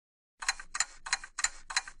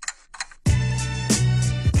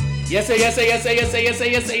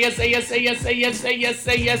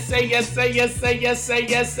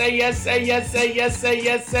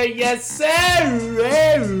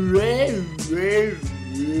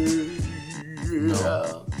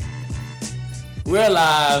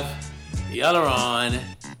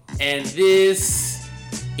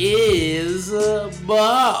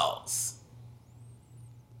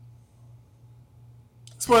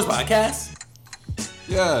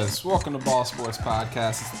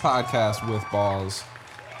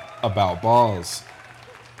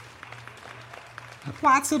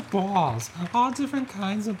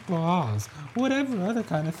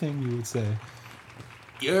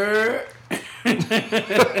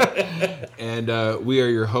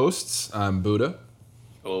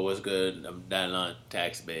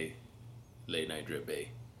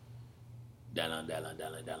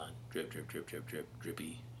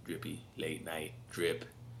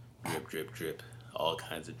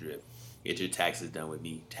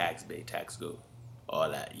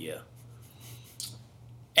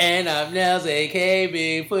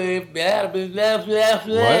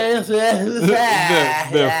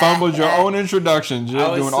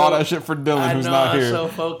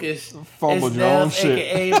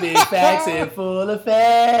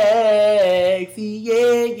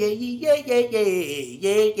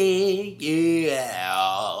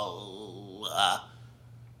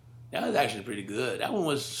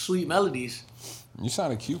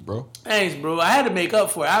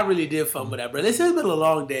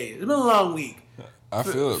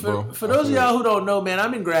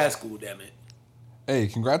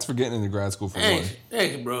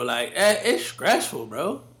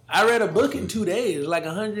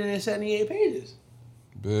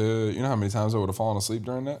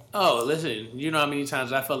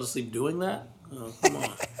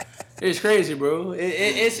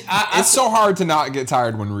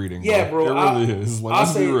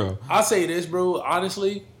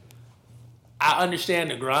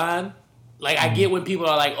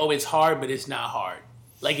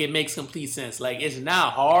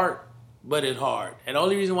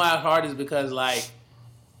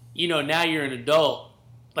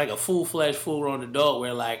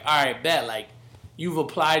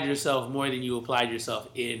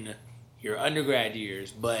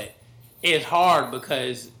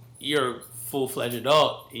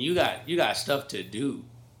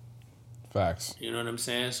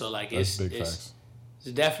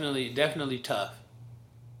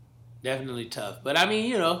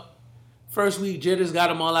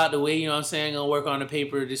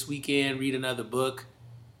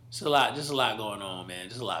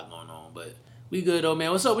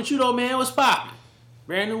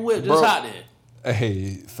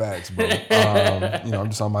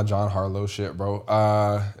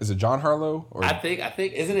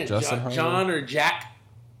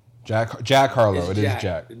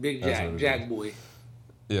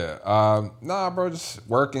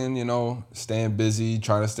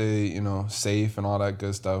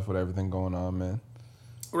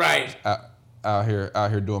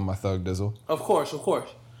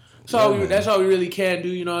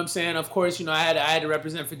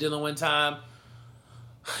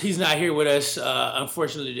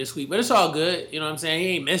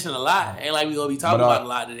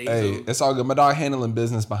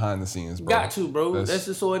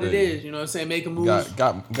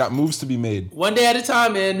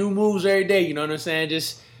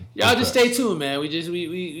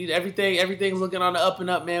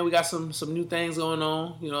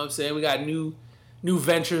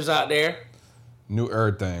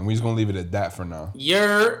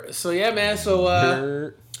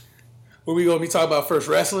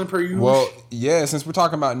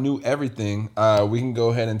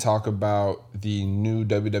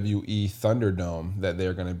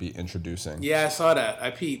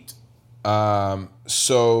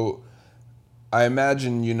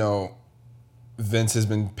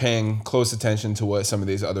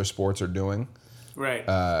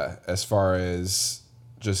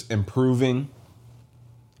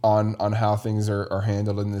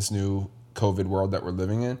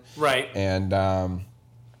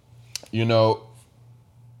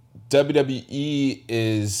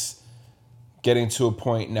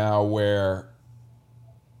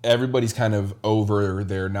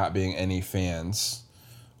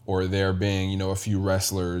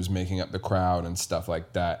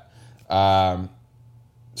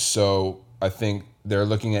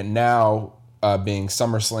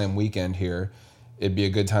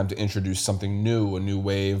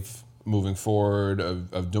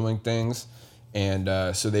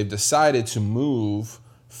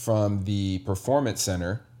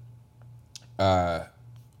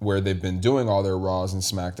where they've been doing all their Raws and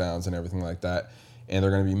SmackDowns and everything like that. And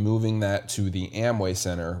they're going to be moving that to the Amway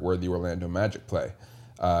Center where the Orlando Magic play.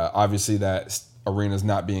 Obviously, that arena is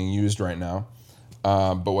not being used right now.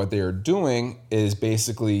 But what they are doing is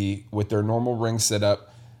basically with their normal ring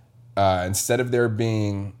setup, instead of there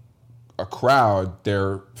being a crowd,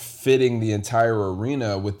 they're fitting the entire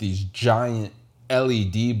arena with these giant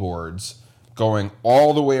LED boards going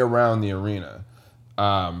all the way around the arena.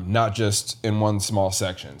 Not just in one small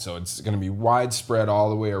section. So it's going to be widespread all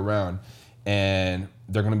the way around. And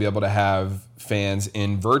they're going to be able to have fans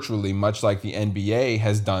in virtually, much like the NBA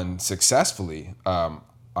has done successfully, I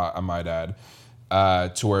might add,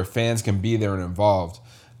 to where fans can be there and involved.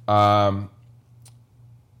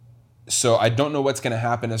 So I don't know what's going to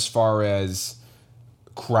happen as far as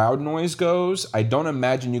crowd noise goes. I don't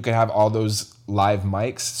imagine you could have all those live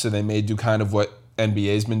mics. So they may do kind of what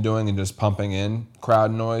NBA's been doing and just pumping in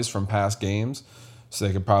crowd noise from past games. So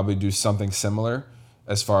they could probably do something similar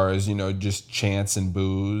as far as, just chants and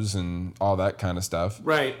boos and all that kind of stuff.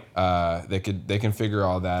 Right. They can figure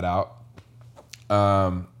all that out.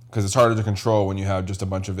 Because it's harder to control when you have just a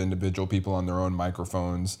bunch of individual people on their own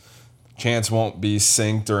microphones. Chants won't be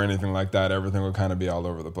synced or anything like that. Everything will kind of be all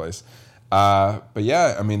over the place. But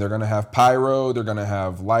yeah, I mean, they're going to have pyro. They're going to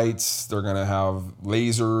have lights. They're going to have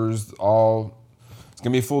lasers. It's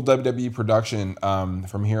going to be full WWE production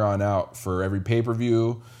from here on out for every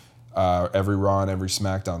pay-per-view, every Raw and every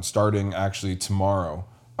SmackDown, starting actually tomorrow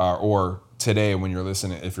or today when you're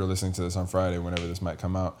listening. If you're listening to this on Friday, whenever this might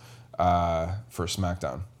come out, for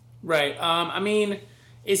SmackDown. Right. I mean,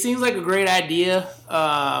 it seems like a great idea.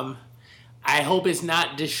 I hope it's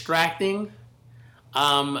not distracting.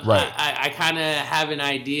 Right. I kind of have an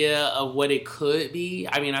idea of what it could be.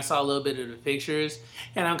 I mean, I saw a little bit of the pictures,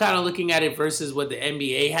 and I'm kind of looking at it versus what the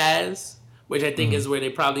NBA has, which I think is where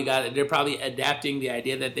they're probably adapting the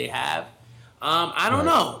idea that they have. I don't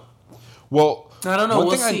know. Well, I don't know.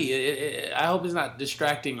 We'll see. I hope it's not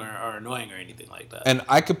distracting or annoying or anything like that. And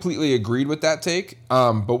I completely agreed with that take.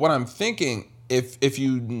 But what I'm thinking, if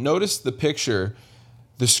you notice the picture,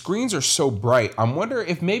 the screens are so bright. I'm wondering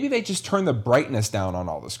if maybe they just turn the brightness down on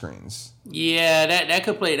all the screens. Yeah, that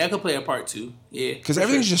could play a part too. Yeah, because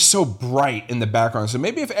everything's just so bright in the background. So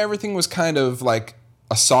maybe if everything was kind of like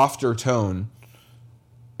a softer tone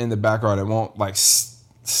in the background, it won't like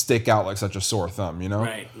stick out like such a sore thumb.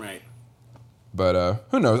 Right. But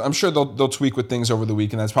who knows? I'm sure they'll tweak with things over the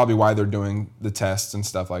week, and that's probably why they're doing the tests and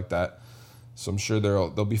stuff like that. So I'm sure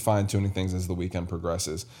they'll be fine-tuning things as the weekend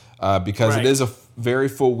progresses. Because it is a very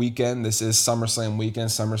full weekend. This is SummerSlam weekend.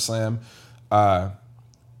 SummerSlam,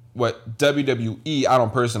 what WWE, I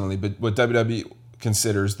don't personally, but what WWE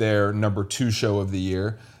considers their number 2 show of the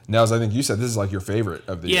year. Nels, I think you said this is like your favorite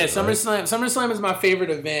of the year. Yeah, SummerSlam. Right? SummerSlam is my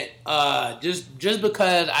favorite event. Just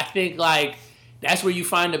because I think like that's where you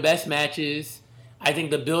find the best matches. I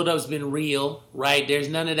think the build-up's been real, right? There's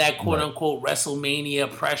none of that quote-unquote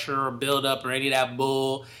WrestleMania pressure or build-up or any of that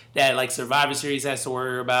bull that like Survivor Series has to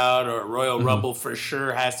worry about or Royal Rumble for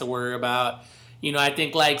sure has to worry about. I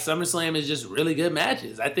think like SummerSlam is just really good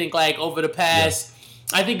matches. I think like over the past,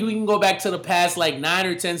 I think we can go back to the past like 9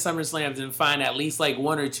 or 10 SummerSlams and find at least like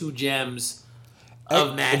 1 or 2 gems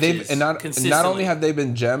of matches. Not only have they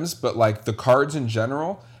been gems, but like the cards in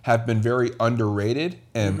general have been very underrated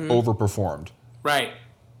and overperformed. Right.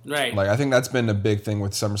 Like I think that's been a big thing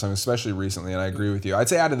with SummerSlam, especially recently, and I agree with you. I'd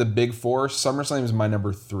say out of the big 4, SummerSlam is my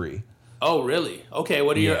number 3. Oh, really? Okay.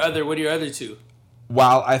 What are your other 2?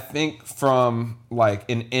 While I think from like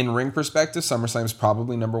an in-ring perspective, SummerSlam is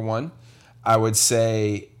probably number 1. I would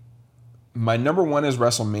say my number 1 is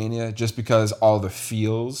WrestleMania, just because all the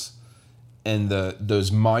feels and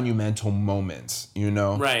those monumental moments,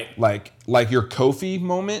 right? Like your Kofi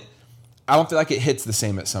moment. I don't feel like it hits the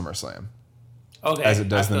same at SummerSlam. Okay, as it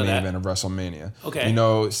does the main event of WrestleMania. Okay.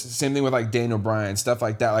 Same thing with like Daniel Bryan, stuff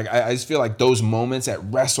like that. Like I just feel like those moments at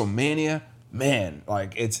WrestleMania, man,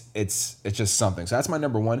 like it's just something. So that's my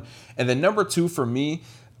number 1. And then number 2 for me,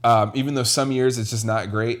 even though some years it's just not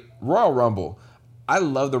great, Royal Rumble. I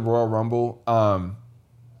love the Royal Rumble.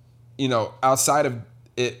 Outside of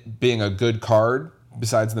it being a good card,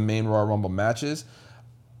 besides the main Royal Rumble matches,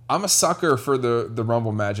 I'm a sucker for the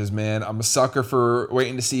Rumble matches, man. I'm a sucker for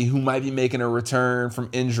waiting to see who might be making a return from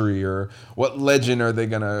injury or what legend are they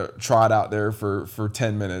going to trot out there for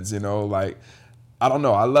 10 minutes, Like, I don't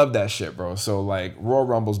know. I love that shit, bro. So, like, Royal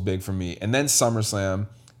Rumble's big for me. And then SummerSlam,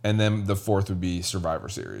 and then the 4th would be Survivor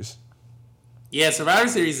Series. Yeah, Survivor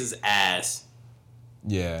Series is ass.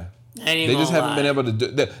 Yeah. They just haven't been able to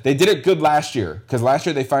do. They did it good last year because last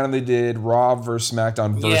year they finally did Raw versus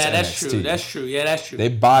SmackDown versus NXT. That's true. Yeah, that's true. They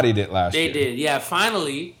bodied it last year. They did. Yeah,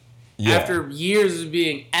 finally. Yeah. After years of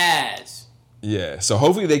being ass. Yeah, so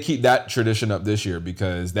hopefully they keep that tradition up this year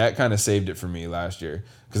because that kind of saved it for me last year.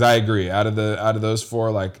 Because I agree, out of those four,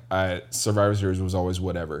 like Survivor Series was always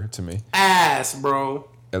whatever to me. Ass, bro.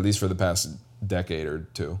 At least for the past decade or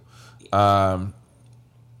two. But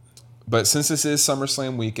since this is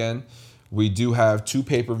SummerSlam weekend, we do have 2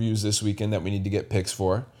 pay-per-views this weekend that we need to get picks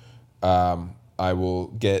for. I will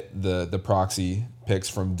get the proxy picks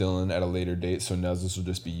from Dylan at a later date, so now this will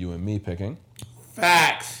just be you and me picking.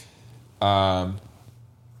 Facts.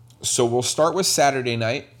 So we'll start with Saturday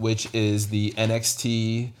night, which is the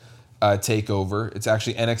NXT takeover. It's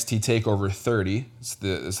actually NXT Takeover 30. It's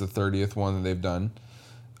the 30th one that they've done.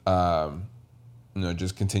 It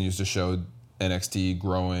just continues to show NXT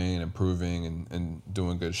growing and improving and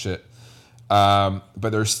doing good shit. But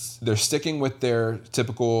they're sticking with their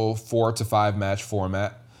typical 4 to 5 match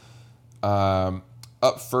format.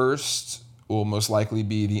 Up first will most likely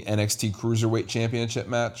be the NXT Cruiserweight Championship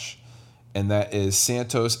match, and that is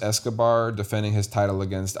Santos Escobar defending his title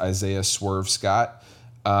against Isaiah Swerve Scott.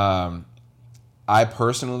 I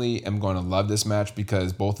personally am going to love this match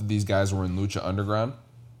because both of these guys were in Lucha Underground,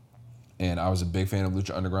 and I was a big fan of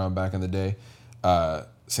Lucha Underground back in the day.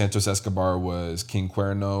 Santos Escobar was King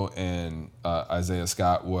Cuerno, and Isaiah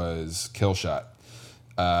Scott was Killshot.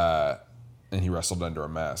 And he wrestled under a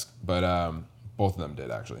mask. But both of them did,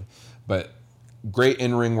 actually. But great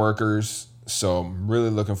in-ring workers, so I'm really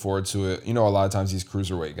looking forward to it. A lot of times these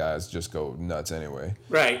cruiserweight guys just go nuts anyway.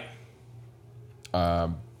 Right.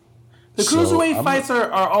 The cruiserweight fights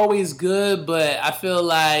are always good, but I feel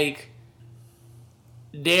like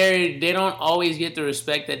they don't always get the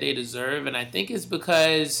respect that they deserve, and I think it's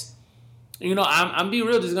because, I'm being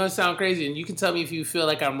real, this is going to sound crazy, and you can tell me if you feel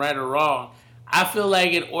like I'm right or wrong. I feel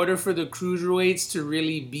like in order for the cruiserweights to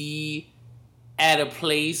really be at a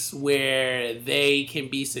place where they can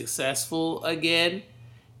be successful again,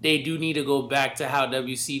 they do need to go back to how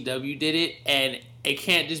WCW did it, and it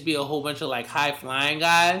can't just be a whole bunch of like high-flying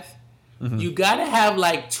guys. Mm-hmm. You got to have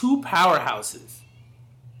like 2 powerhouses.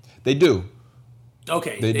 They do.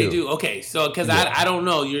 Okay, they do. Okay, so because I don't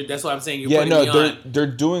know, that's what I'm saying. You're putting me on. They're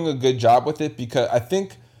doing a good job with it because I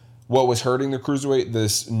think what was hurting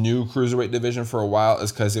this new cruiserweight division for a while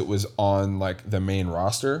is because it was on like the main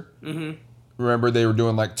roster. Mm-hmm. Remember they were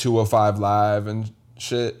doing like 205 Live and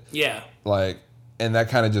shit. Yeah. And that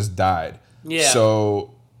kind of just died. Yeah.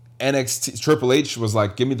 So NXT Triple H was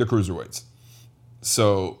like, give me the cruiserweights.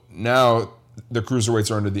 So now the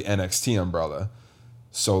cruiserweights are under the NXT umbrella.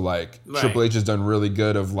 So right. Triple H has done really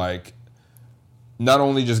good of like not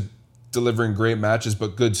only just delivering great matches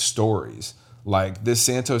but good stories. Like this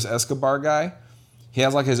Santos Escobar guy, he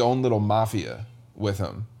has like his own little mafia with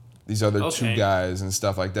him. These other 2 guys and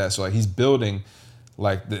stuff like that. So like he's building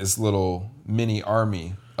like this little mini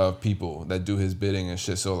army of people that do his bidding and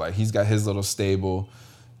shit. So like he's got his little stable,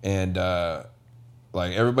 and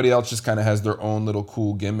like everybody else just kind of has their own little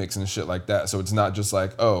cool gimmicks and shit like that. So it's not just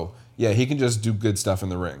like, oh yeah, he can just do good stuff in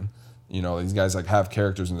the ring. These guys like have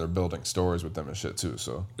characters and they're building stories with them and shit too.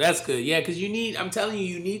 So that's good. Yeah, because you need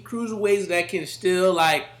cruiserweights that can still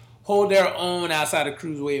like hold their own outside of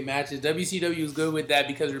cruiserweight matches. WCW is good with that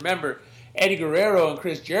because remember, Eddie Guerrero and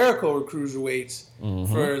Chris Jericho were cruiserweights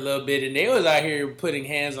for a little bit, and they was out here putting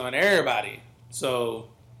hands on everybody. So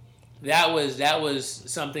that was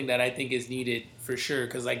something that I think is needed for sure.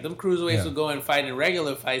 Because like them cruiserweights will go and fight in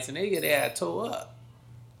regular fights, and they get their toe up.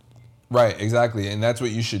 Right, exactly, and that's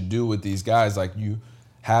what you should do with these guys. Like you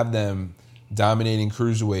have them dominating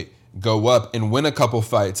cruiserweight, go up and win a couple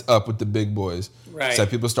fights up with the big boys. Right. So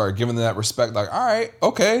that people start giving them that respect. Like, all right,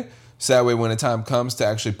 okay. So that way, when the time comes to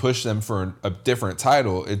actually push them for a different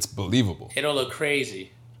title, it's believable. It'll look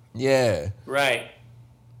crazy. Yeah. Right.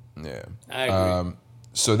 Yeah. I agree.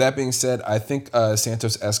 So that being said, I think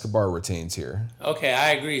Santos Escobar retains here. Okay,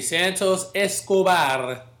 I agree. Santos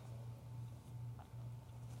Escobar.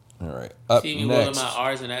 All right. Up See me next. rolling my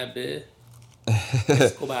R's in that bit.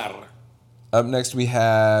 Escobar. Up next, we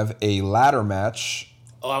have a ladder match.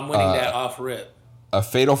 Oh, I'm winning that off rip. A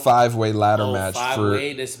fatal 5-way ladder match.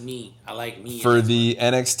 5-way? That's me. I like me. For the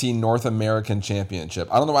NXT North American Championship.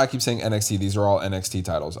 I don't know why I keep saying NXT. These are all NXT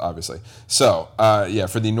titles, obviously. So,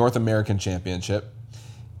 for the North American Championship,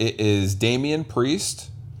 it is Damian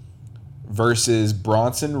Priest versus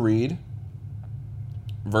Bronson Reed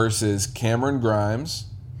versus Cameron Grimes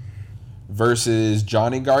versus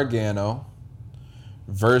Johnny Gargano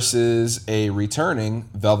versus a returning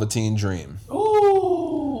Velveteen Dream.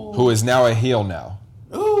 Ooh. Who is now a heel now.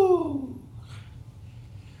 Ooh.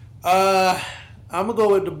 I'm gonna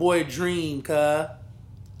go with the boy Dream, cuz.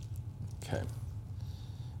 Okay.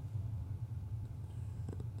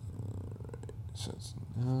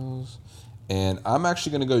 And I'm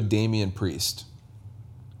actually gonna go Damian Priest.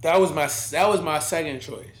 That was my second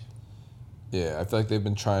choice. Yeah, I feel like they've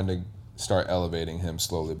been trying to start elevating him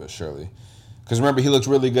slowly but surely. Because remember, he looked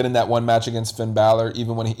really good in that one match against Finn Balor,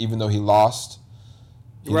 even though he lost.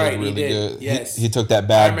 He Right, looked really he did. good. Yes, He took that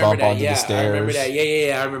bad bump that. onto the stairs. I remember that.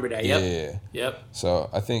 Yeah, I remember that. Yep. Yeah. Yep. So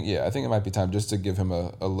I think it might be time just to give him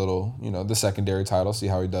a little, the secondary title, see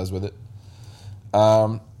how he does with it.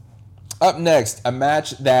 Up next, a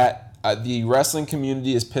match that the wrestling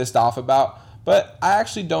community is pissed off about, but I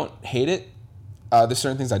actually don't hate it. There's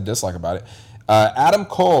certain things I dislike about it. Adam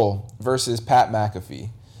Cole versus Pat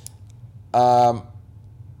McAfee. Pat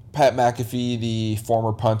McAfee, the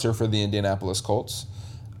former punter for the Indianapolis Colts.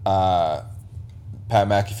 Pat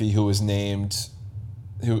McAfee, who was named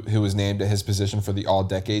at his position for the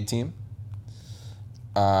All-Decade team.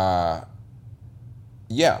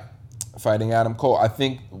 Fighting Adam Cole. I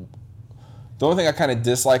think the only thing I kind of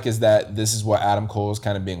dislike is that this is what Adam Cole is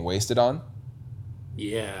kind of being wasted on.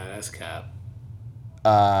 Yeah, that's cap.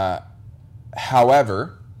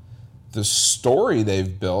 However, the story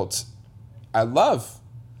they've built, I love.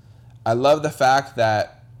 I love the fact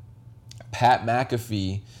that Pat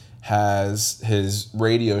McAfee has his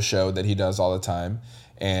radio show that he does all the time,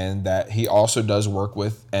 and that he also does work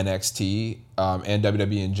with NXT and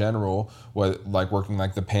WWE in general, working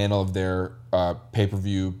like the panel of their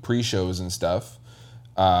pay-per-view pre-shows and stuff.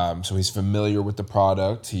 So he's familiar with the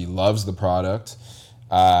product. He loves the product.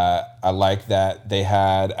 I like that they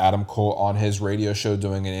had Adam Cole on his radio show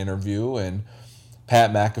doing an interview, and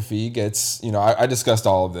Pat McAfee gets, I discussed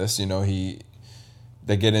all of this.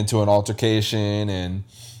 They get into an altercation, and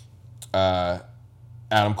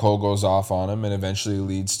Adam Cole goes off on him, and eventually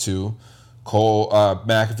leads to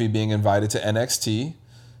McAfee being invited to NXT,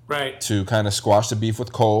 right, to kind of squash the beef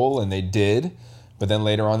with Cole, and they did. But then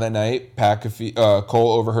later on that night,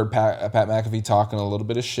 Cole overheard Pat McAfee talking a little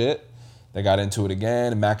bit of shit. They got into it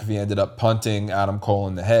again, and McAfee ended up punting Adam Cole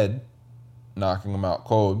in the head, knocking him out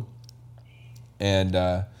cold. And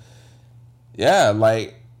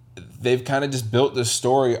they've kind of just built this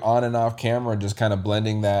story on and off camera, just kind of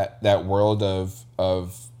blending that world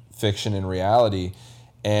of fiction and reality.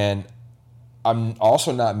 And I'm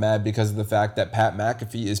also not mad because of the fact that Pat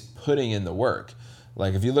McAfee is putting in the work.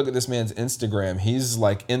 Like, if you look at this man's Instagram, he's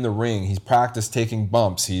like in the ring. He's practiced taking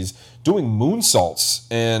bumps. He's doing moonsaults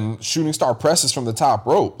and shooting star presses from the top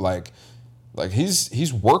rope. Like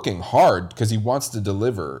he's working hard because he wants to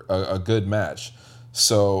deliver a good match.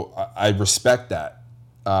 So I respect that.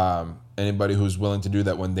 Anybody who's willing to do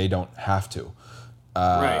that when they don't have to.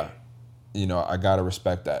 Right. I gotta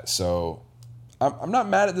respect that. So I'm not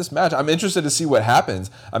mad at this match. I'm interested to see what happens.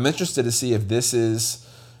 I'm interested to see if this is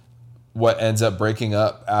what ends up breaking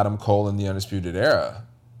up Adam Cole in the Undisputed Era.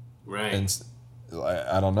 Right. And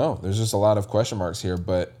I don't know. There's just a lot of question marks here,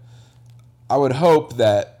 but I would hope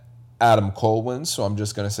that Adam Cole wins, so I'm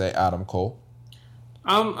just going to say Adam Cole.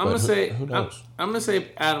 I'm going to say who knows? I'm going to say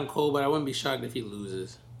Adam Cole, but I wouldn't be shocked if he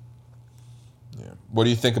loses. Yeah. What do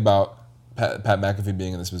you think about Pat McAfee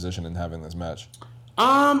being in this position and having this match?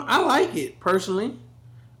 I like it personally.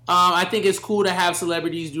 I think it's cool to have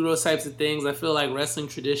celebrities do those types of things. I feel like wrestling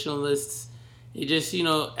traditionalists, it just,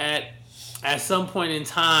 at some point in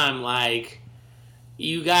time, like,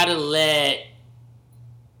 you gotta let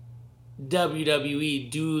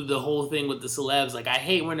WWE do the whole thing with the celebs. Like, I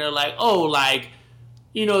hate when they're like, oh, like,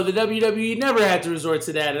 the WWE never had to resort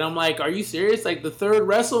to that. And I'm like, are you serious? Like, the third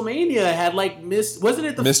WrestleMania had, like, wasn't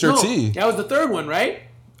it the Mr. T? That was the third one, right?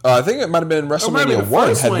 I think it might have been WrestleMania 1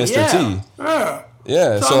 had Mr. T. Yeah.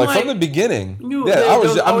 Yeah, so from the beginning,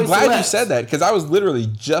 I'm glad you said that, because I was literally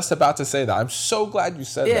just about to say that. I'm so glad you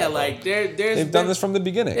said that. Yeah, like they've done this from the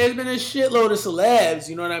beginning. There's been a shitload of celebs,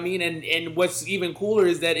 you know what I mean? And what's even cooler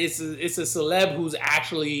is that it's a celeb who's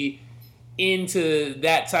actually into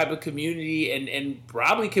that type of community and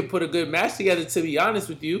probably can put a good match together, to be honest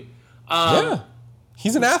with you. Yeah,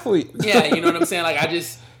 he's an athlete. Yeah, you know what I'm saying? Like,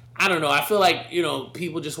 I don't know. I feel like,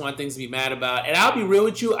 people just want things to be mad about. And I'll be real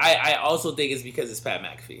with you. I also think it's because it's Pat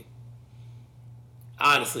McAfee.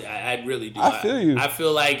 Honestly, I really do. I feel you. I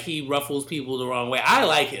feel like he ruffles people the wrong way. I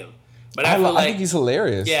like him. But I think he's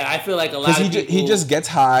hilarious. Yeah, I feel like a lot of people... he just gets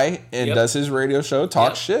high and does his radio show,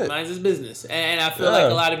 talks shit. Minds his business. And I feel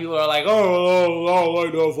like a lot of people are like, oh,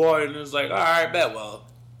 I know fight. And it's like, all right, bet well.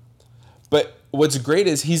 But what's great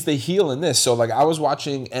is he's the heel in this. So, like, I was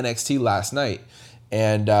watching NXT last night,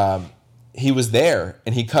 and he was there,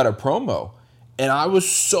 and he cut a promo. And I was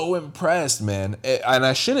so impressed, man. And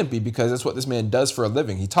I shouldn't be, because that's what this man does for a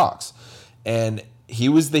living. He talks. And he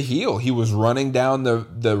was the heel. He was running down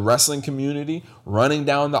the wrestling community, running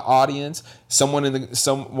down the audience. One of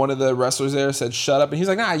the wrestlers there said, "Shut up," and he's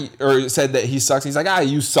like, "Nah," or said that he sucks. He's like, "Ah,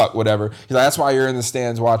 you suck," whatever. He's like, "That's why you're in the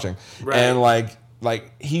stands watching." Right. And like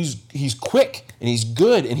he's quick and he's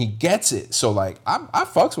good and he gets it. So like I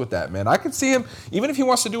fucks with that, man. I could see him, even if he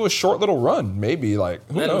wants to do a short little run, maybe, like,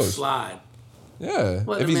 who knows? Let him slide. Yeah,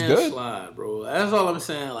 Let if the he's man good. slide, bro. That's all I'm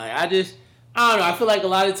saying. Like, I don't know. I feel like a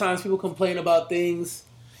lot of times people complain about things,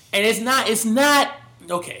 and it's not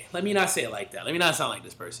okay. Let me not say it like that. Let me not sound like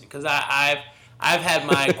this person, because I've had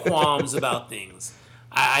my qualms about things.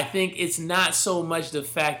 I think it's not so much the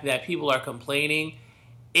fact that people are complaining.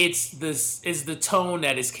 It's the tone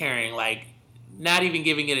that is carrying. Like, not even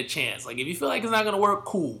giving it a chance. Like, if you feel like it's not gonna work,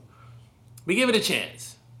 cool, but give it a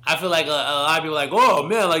chance. I feel like a lot of people are like, "Oh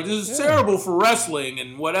man, like, this is terrible for wrestling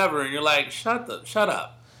and whatever," and you're like, "Shut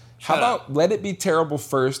up." How about let it be terrible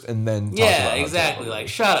first and then talk about it? Exactly. Like,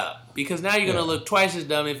 shut up. Because now you're going to look twice as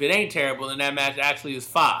dumb if it ain't terrible and that match actually is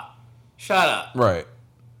fire. Shut up. Right.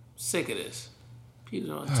 Sick of this.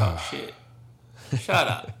 People don't talk shit. Shut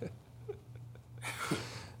up.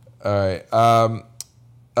 All right.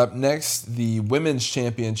 Up next, the Women's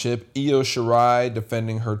Championship. Io Shirai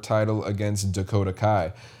defending her title against Dakota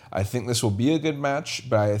Kai. I think this will be a good match,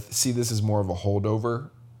 but I see this as more of a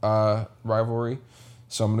holdover rivalry.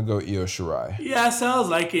 So I'm going to go Io Shirai. Yeah, it sounds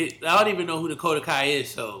like it. I don't even know who Dakota Kai is,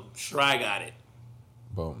 so Shirai got it.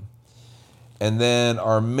 Boom. And then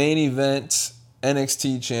our main event,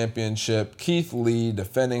 NXT Championship. Keith Lee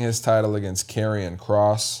defending his title against Karrion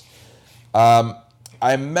Kross.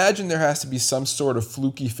 I imagine there has to be some sort of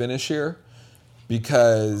fluky finish here,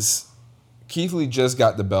 because Keith Lee just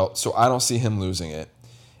got the belt, so I don't see him losing it.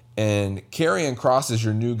 And Karrion Kross is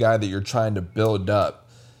your new guy that you're trying to build up.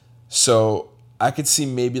 So I could see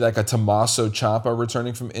maybe like a Tommaso Ciampa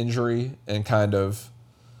returning from injury and kind of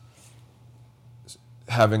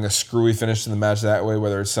having a screwy finish to the match that way,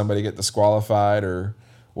 whether it's somebody get disqualified or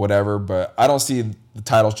whatever. But I don't see the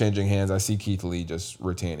title changing hands. I see Keith Lee just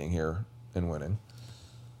retaining here and winning.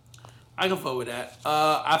 I can fuck with that.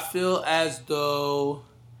 I feel as though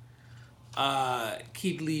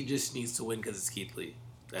Keith Lee just needs to win because it's Keith Lee.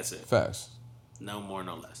 That's it. Facts. No more,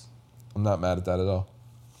 no less. I'm not mad at that at all.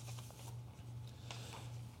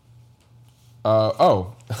 I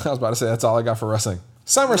was about to say that's all I got for wrestling.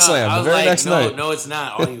 SummerSlam, the very next night. No, it's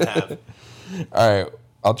not all you have. All right,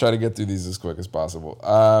 I'll try to get through these as quick as possible.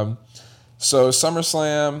 So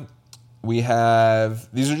SummerSlam, we have,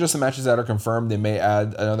 these are just the matches that are confirmed. They may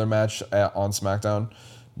add another match on SmackDown,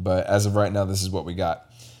 but as of right now, this is what we got.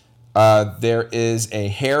 There is a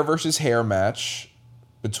hair versus hair match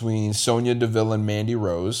between Sonya Deville and Mandy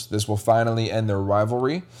Rose. This will finally end their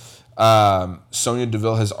rivalry. Sonya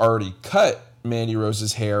Deville has already cut Mandy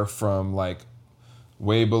Rose's hair from like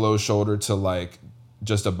way below shoulder to like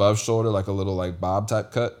just above shoulder, like a little like bob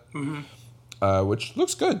type cut, which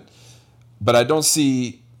looks good. But I don't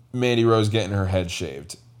see Mandy Rose getting her head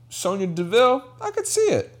shaved. Sonya Deville, I could see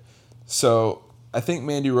it. So I think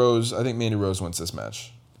Mandy Rose wins this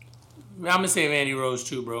match. I'm gonna say Mandy Rose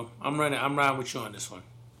too, bro. I'm riding with you on this one.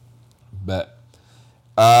 Bet.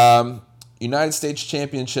 United States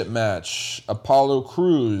Championship match. Apollo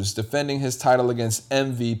Crews defending his title against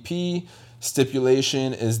MVP.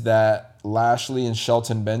 Stipulation is that Lashley and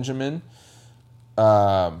Shelton Benjamin,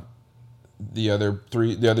 the other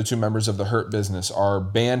two members of the Hurt Business, are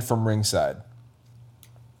banned from ringside.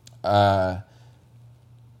 Do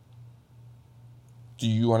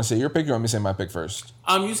you want to say your pick, or you want me to say my pick first?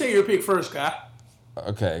 You say your pick first, guy.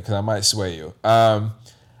 Okay, because I might sway you.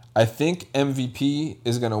 I think MVP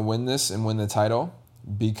is going to win this and win the title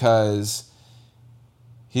because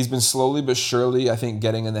he's been slowly but surely, I think,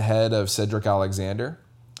 getting in the head of Cedric Alexander.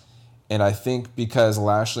 And I think because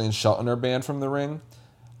Lashley and Shelton are banned from the ring,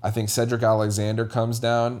 I think Cedric Alexander comes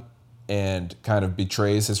down and kind of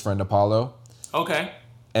betrays his friend Apollo. Okay.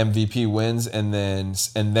 MVP wins, and then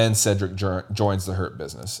Cedric joins the Hurt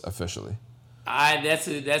Business officially.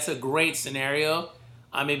 That's a great scenario.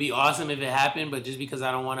 It'd be awesome if it happened, but just because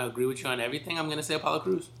I don't want to agree with you on everything, I'm going to say Apollo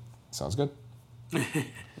Crews. Sounds good.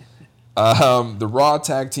 The Raw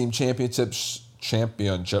Tag Team Championships.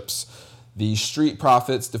 The Street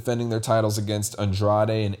Profits defending their titles against Andrade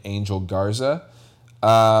and Angel Garza.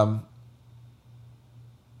 I'm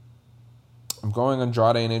going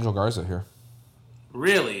Andrade and Angel Garza here.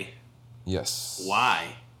 Really? Yes.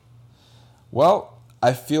 Why? Well,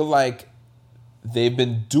 I feel like they've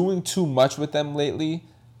been doing too much with them lately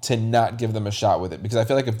to not give them a shot with it. Because I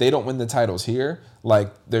feel like if they don't win the titles here, like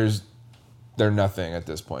there's they're nothing at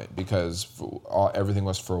this point because everything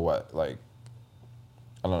was for what? Like,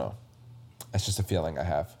 I don't know. That's just a feeling I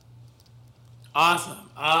have. Awesome.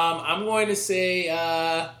 I'm going to say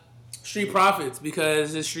Street Profits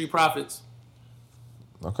because it's Street Profits.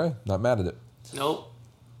 Okay, not mad at it. Nope.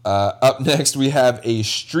 Up next, we have a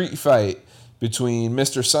street fight between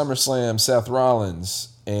Mr. SummerSlam Seth Rollins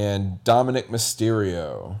and Dominic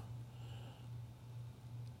Mysterio.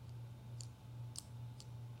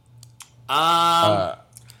 I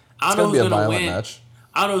don't know who's gonna win. Match.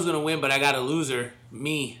 I don't know who's gonna win, but I got a loser.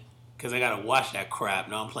 Me. Because I gotta watch that crap.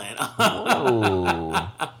 No, I'm playing. Whoa.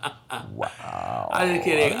 Wow. I'm just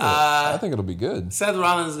kidding. I think it'll be good. Seth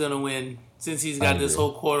Rollins is gonna win since he's got this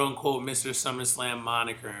whole quote unquote Mr. SummerSlam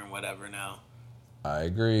moniker and whatever now. I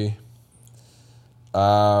agree.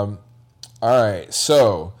 All right.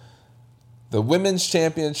 So the women's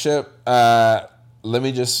championship, let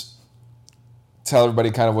me just tell everybody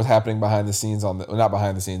kind of what's happening behind the scenes on the, well, not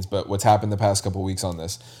behind the scenes, but what's happened the past couple weeks on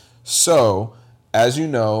this. So, as you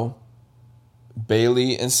know,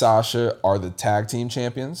 Bayley and Sasha are the tag team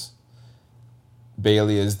champions.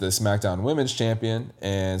 Bayley is the SmackDown Women's Champion,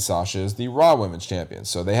 and Sasha is the Raw Women's Champion.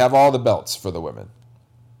 So they have all the belts for the women.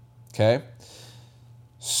 Okay?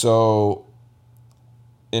 So,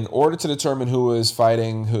 in order to determine who is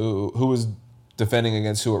fighting, who is defending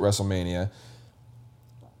against who at WrestleMania,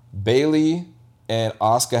 Bayley and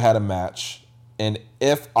Asuka had a match, and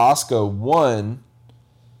if Asuka won,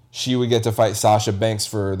 she would get to fight Sasha Banks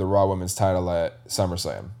for the Raw Women's title at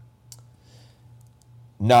SummerSlam.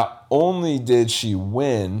 Not only did she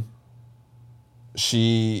win,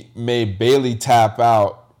 she made Bayley tap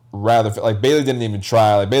out like Bayley didn't even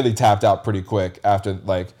try. Like Bayley tapped out pretty quick after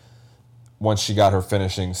once she got her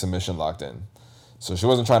finishing submission locked in. So she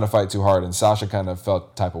wasn't trying to fight too hard, and Sasha kind of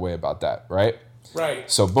felt type of way about that, right?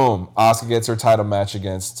 Right. So boom, Asuka gets her title match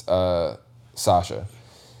against Sasha.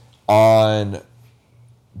 On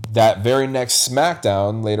that very next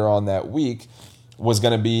SmackDown later on that week was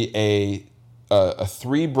going to be a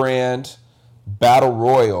 3-brand battle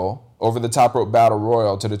royal, over the top rope battle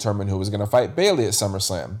royal, to determine who was going to fight Bayley at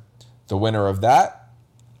SummerSlam. The winner of that,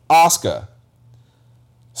 Asuka.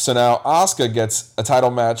 So now Asuka gets a title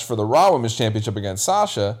match for the Raw Women's Championship against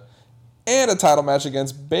Sasha, and a title match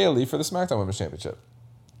against Bayley for the SmackDown Women's Championship.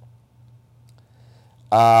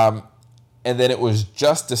 And then it was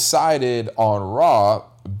just decided on Raw,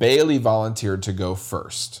 Bayley volunteered to go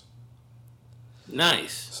first.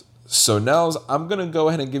 Nice. So now I'm going to go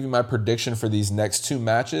ahead and give you my prediction for these next 2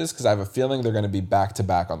 matches because I have a feeling they're going to be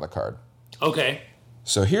back-to-back on the card. Okay.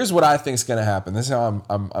 So here's what I think is going to happen. This is how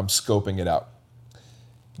I'm scoping it out.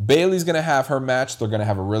 Bayley's going to have her match. They're going to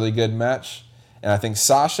have a really good match. And I think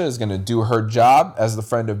Sasha is going to do her job as the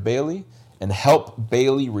friend of Bayley and help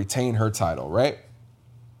Bayley retain her title, right?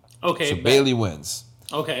 Okay. So Bayley wins.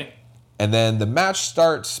 Okay. And then the match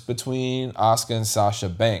starts between Asuka and Sasha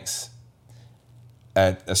Banks.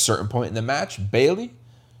 At a certain point in the match, Bayley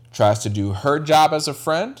tries to do her job as a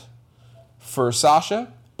friend for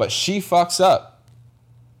Sasha, but she fucks up.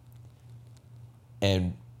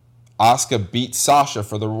 And Asuka beats Sasha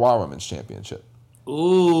for the Raw Women's Championship.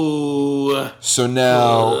 Ooh. So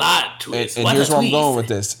now, lot twist. And here's where I'm going with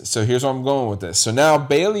this. So now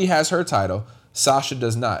Bayley has her title. Sasha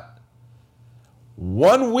does not.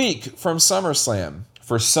 1 week from SummerSlam,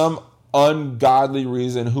 for some ungodly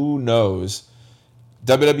reason, who knows,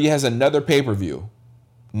 WWE has another pay-per-view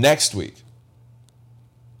next week,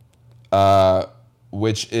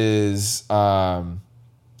 which is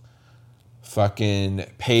fucking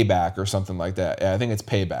Payback or something like that. Yeah, I think it's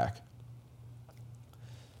Payback.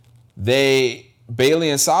 Bayley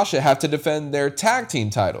and Sasha have to defend their tag team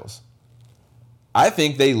titles. I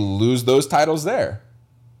think they lose those titles there.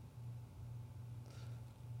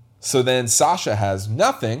 So then Sasha has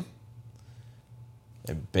nothing,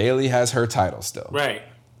 and Bayley has her title still. Right.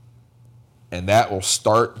 And that will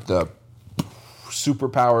start the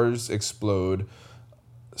superpowers explode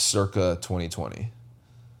circa 2020.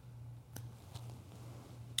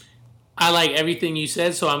 I like everything you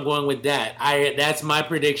said, so I'm going with that. That's my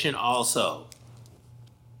prediction also.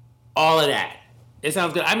 All of that. It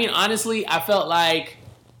sounds good. I mean, honestly, I felt like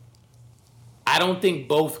I don't think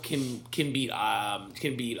both can beat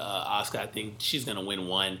Asuka. I think she's gonna win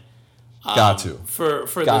one. Got to. For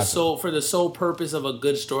the sole purpose of a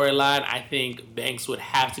good storyline, I think Banks would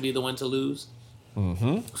have to be the one to lose.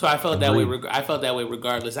 Mm-hmm. So I felt that way. I felt that way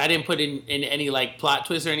regardless. I didn't put in any like plot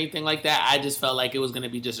twist or anything like that. I just felt like it was gonna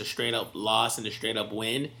be just a straight up loss and a straight up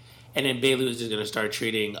win, and then Bayley was just gonna start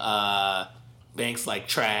treating Banks like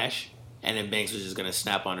trash, and then Banks was just gonna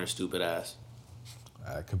snap on her stupid ass.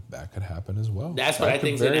 That could happen as well. That's what that I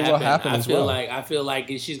think is going to happen. I feel like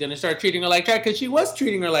she's going to start treating her like trash because she was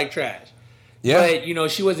treating her like trash. Yeah. But, you know,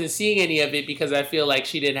 she wasn't seeing any of it because I feel like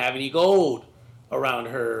she didn't have any gold around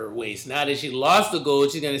her waist. Now that she lost the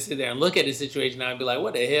gold, she's going to sit there and look at the situation now and be like,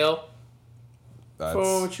 what the hell? What's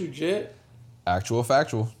wrong with you, Jet? Actual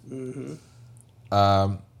factual. Mm-hmm.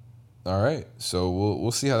 All right. So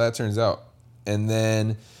we'll see how that turns out. And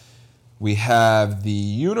then we have the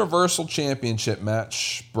Universal Championship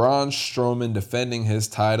match. Braun Strowman defending his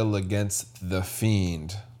title against The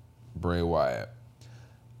Fiend, Bray Wyatt.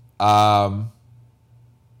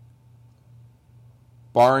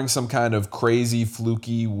 Barring some kind of crazy,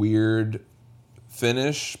 fluky, weird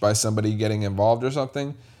finish by somebody getting involved or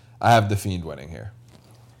something, I have The Fiend winning here.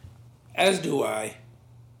 As do I.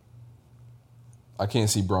 I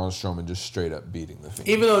can't see Braun Strowman just straight up beating The Fiend.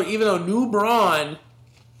 Even though New Braun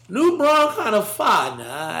kind of far.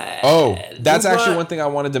 That's actually one thing I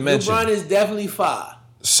wanted to mention. New Braun is definitely far.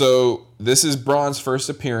 So this is Braun's first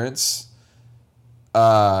appearance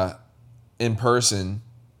in person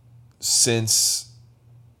since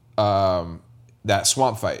that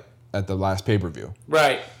swamp fight at the last pay-per-view.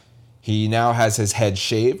 Right. He now has his head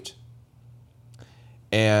shaved,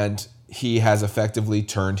 and he has effectively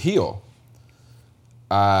turned heel.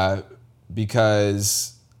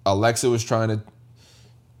 Because Alexa was trying to,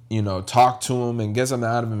 talk to him and get something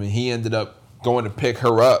out of him, and he ended up going to pick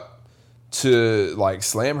her up to,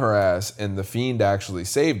 slam her ass, and The Fiend actually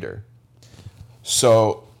saved her.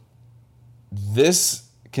 So this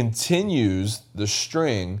continues the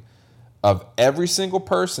string of every single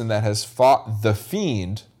person that has fought The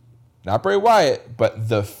Fiend, not Bray Wyatt, but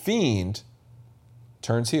The Fiend,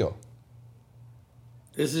 turns heel.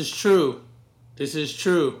 This is true.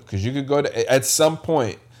 Because you could go to, at some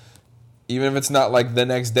point, even if it's not the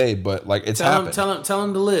next day, but it's happened. Tell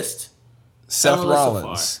him the list. Seth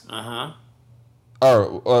Rollins.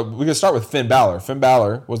 Or we could start with Finn Balor. Finn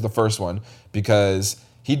Balor was the first one because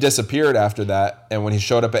he disappeared after that, and when he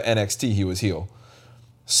showed up at NXT, he was heel.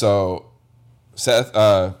 So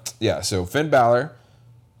so Finn Balor,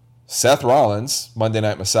 Seth Rollins, Monday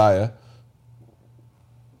Night Messiah,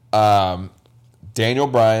 Daniel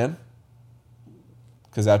Bryan,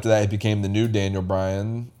 because after that, it became the new Daniel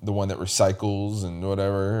Bryan, the one that recycles and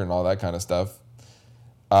whatever and all that kind of stuff.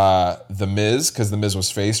 The Miz, because The Miz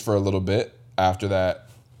was face for a little bit after that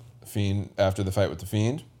after the fight with The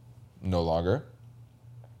Fiend. No longer.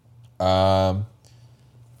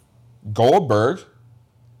 Goldberg,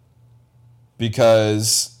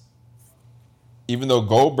 because even though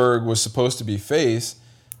Goldberg was supposed to be face,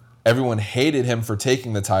 everyone hated him for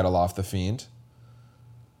taking the title off The Fiend.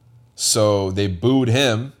 So they booed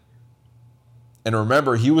him. And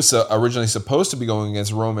remember, he was originally supposed to be going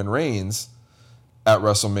against Roman Reigns at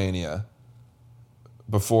WrestleMania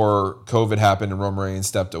before COVID happened and Roman Reigns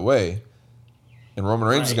stepped away. And Roman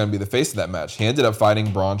Reigns was going to be the face of that match. He ended up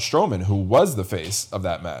fighting Braun Strowman, who was the face of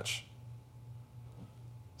that match.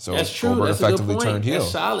 So that's true. Goldberg That's effectively a good point. turned heel.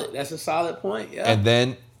 That's solid. That's a solid point. Yeah. And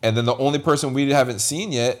then the only person we haven't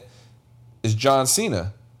seen yet is John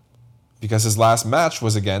Cena, because his last match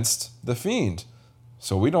was against The Fiend.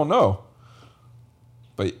 So we don't know.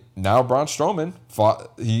 But now Braun Strowman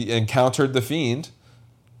he encountered The Fiend.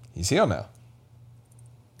 He's heel now.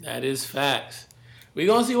 That is facts. We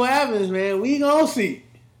gonna see what happens, man. We gonna see.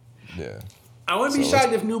 Yeah. I wouldn't be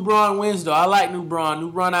shocked if New Braun wins, though. I like New Braun.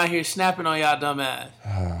 New Braun out here snapping on y'all dumb ass.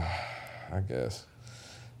 I guess.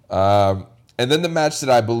 And then the match that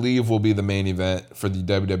I believe will be the main event for the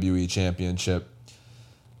WWE Championship.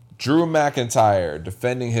 Drew McIntyre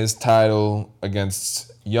defending his title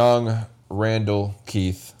against young Randall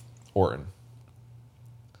Keith Orton.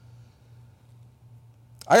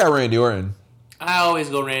 I got Randy Orton. I always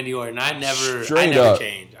go Randy Orton. I never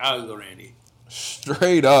change. I always go Randy.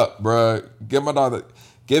 Straight up, bro. Give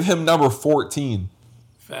him number 14.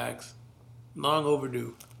 Facts. Long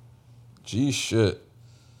overdue. Gee, shit.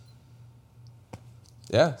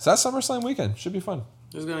 Yeah, so that's SummerSlam weekend. Should be fun.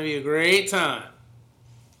 It's going to be a great time.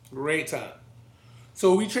 Great time.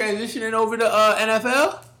 So we transitioning over to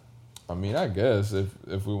NFL? I mean, I guess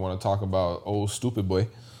if we want to talk about old stupid boy.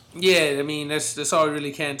 Yeah, I mean, that's all we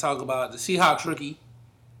really can talk about. The Seahawks rookie.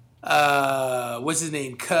 What's his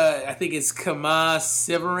name? I think it's Kema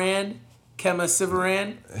Sivaran.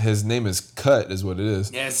 His name is Cut, is what it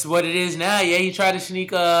is. That's what it is now. Yeah, he tried to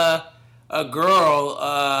sneak a girl,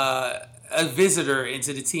 a visitor,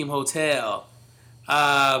 into the team hotel.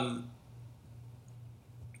 I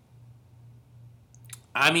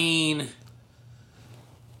mean,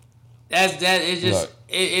 it's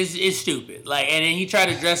stupid. And then he tried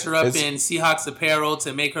to dress her up in Seahawks apparel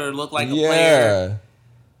to make her look like a player.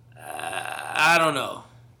 I don't know.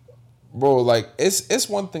 Bro, like it's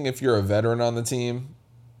one thing if you're a veteran on the team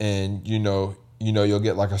and you'll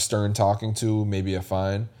get like a stern talking to, maybe a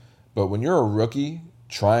fine. But when you're a rookie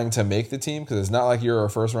trying to make the team, because it's not like you're a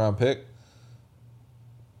first round pick,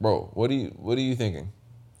 bro, what are you thinking?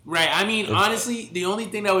 Right. I mean, honestly, the only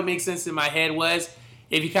thing that would make sense in my head was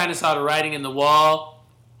if you kind of saw the writing in the wall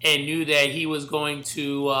and knew that he was going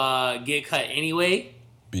to get cut anyway.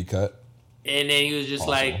 Be cut. And then he was just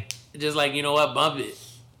like, you know what, bump it.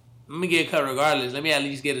 Let me get cut regardless. Let me at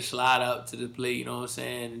least get a slide up to the plate, you know what I'm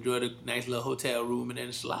saying? Enjoy the nice little hotel room and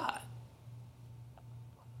then slide.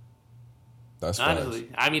 That's honestly.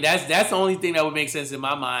 I mean, that's the only thing that would make sense in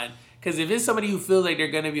my mind. Because if it's somebody who feels like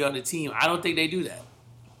they're going to be on the team, I don't think they do that.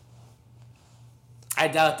 I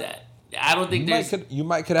doubt that. I don't think you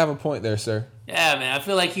might could have a point there, sir. Yeah, man. I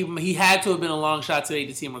feel like he had to have been a long shot to make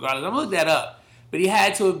the team regardless. I'm going to look that up. But he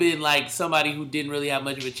had to have been like somebody who didn't really have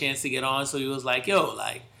much of a chance to get on. So he was like, yo,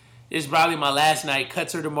 like, this is probably my last night.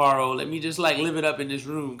 Cuts are tomorrow. Let me just like live it up in this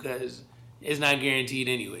room because it's not guaranteed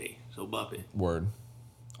anyway. So bump it. Word.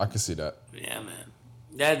 I can see that. Yeah,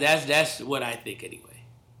 man. That's what I think anyway.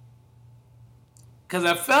 Because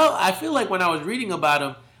I feel like when I was reading about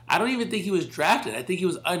him, I don't even think he was drafted. I think he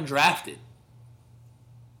was undrafted.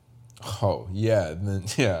 Oh yeah, then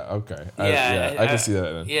yeah, okay, I can see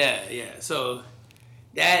that. Then. Yeah. So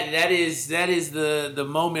that is the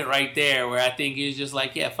moment right there where I think he's just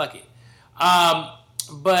like, yeah, fuck it.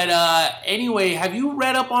 But anyway, have you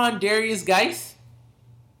read up on Darius Geis?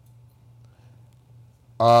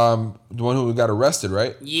 The one who got arrested,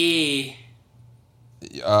 right? Yeah.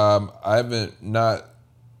 I haven't not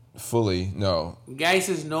fully. No. Geis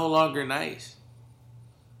is no longer nice.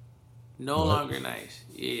 No longer nice.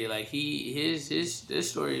 Yeah, like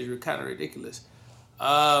this story is kind of ridiculous.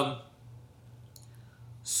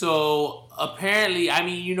 So apparently, I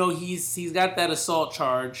mean, he's got that assault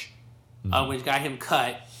charge, which got him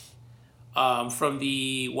cut from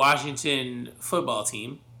the Washington football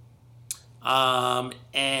team.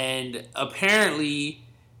 And apparently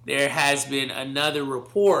there has been another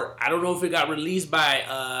report. I don't know if it got released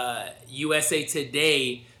by USA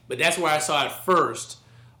Today, but that's where I saw it first.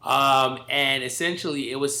 And essentially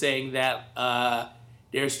it was saying that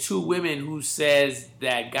there's two women who says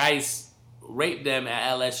that Geis raped them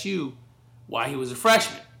at LSU while he was a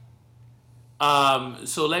freshman.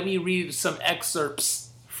 So let me read some excerpts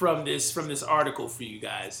from this article for you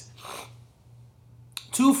guys.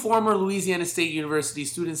 Two former Louisiana State University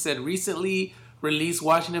students said recently released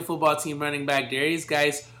Washington football team running back Darius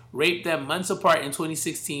Geis raped them months apart in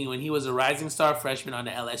 2016 when he was a rising star freshman on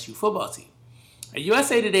the LSU football team. A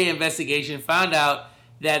USA Today investigation found out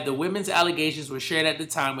that the women's allegations were shared at the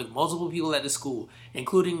time with multiple people at the school,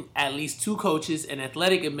 including at least two coaches, an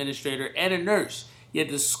athletic administrator, and a nurse, yet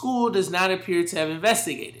the school does not appear to have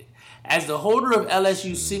investigated. As the holder of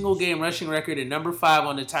LSU's single-game rushing record and number 5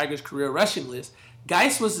 on the Tigers' career rushing list,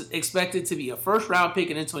 Geis was expected to be a first-round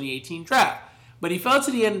pick in the 2018 draft, but he fell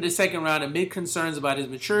to the end of the second round amid concerns about his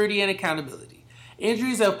maturity and accountability.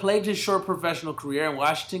 Injuries have plagued his short professional career, and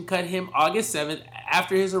Washington cut him August 7th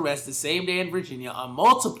after his arrest the same day in Virginia on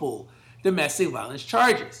multiple domestic violence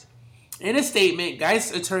charges. In a statement,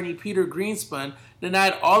 Geis' attorney Peter Greenspun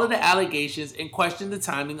denied all of the allegations and questioned the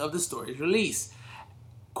timing of the story's release.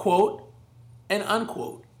 Quote and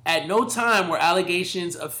unquote. At no time were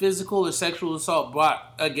allegations of physical or sexual assault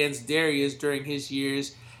brought against Darius during his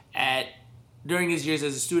years as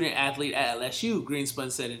a student athlete at LSU,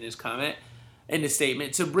 Greenspun said in his comment. In the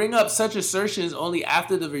statement, to bring up such assertions only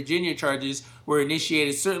after the Virginia charges were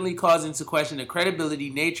initiated certainly calls into question the credibility,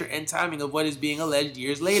 nature, and timing of what is being alleged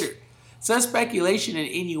years later. Such speculation and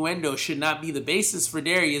innuendo should not be the basis for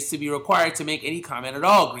Darius to be required to make any comment at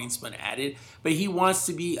all, Greenspun added, but he wants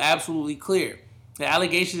to be absolutely clear. The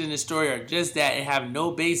allegations in the story are just that and have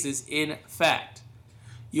no basis in fact.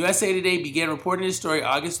 USA Today began reporting the story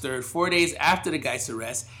August 3rd, 4 days after the Geis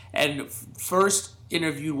arrest, and first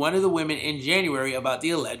interviewed one of the women in January about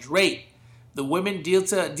the alleged rape. The woman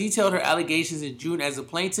detailed her allegations in June as a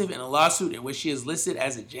plaintiff in a lawsuit in which she is listed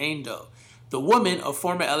as a Jane Doe. The woman, a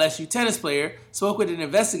former LSU tennis player, spoke with an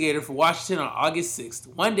investigator for Washington on August 6th,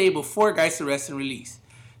 1 day before Geis' arrest and release.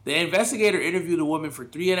 The investigator interviewed the woman for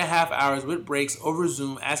 3.5 hours with breaks over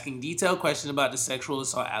Zoom, asking detailed questions about the sexual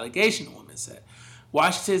assault allegation, the woman said.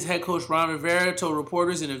 Washington's head coach Ron Rivera told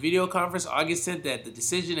reporters in a video conference August 10th that the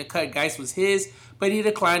decision to cut Geis was his, but he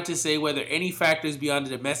declined to say whether any factors beyond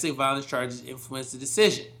the domestic violence charges influenced the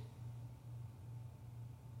decision.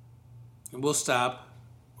 And we'll stop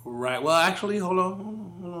right. Well, actually, hold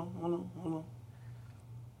on.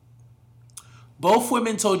 Both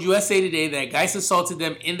women told USA Today that Geis assaulted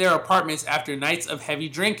them in their apartments after nights of heavy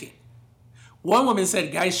drinking. One woman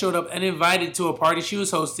said Geis showed up uninvited to a party she was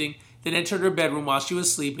hosting, then entered her bedroom while she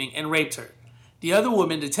was sleeping and raped her. The other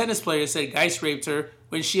woman, the tennis player, said Geis raped her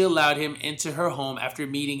when she allowed him into her home after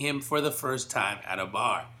meeting him for the first time at a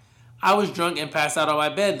bar. I was drunk and passed out on my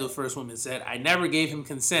bed, the first woman said. I never gave him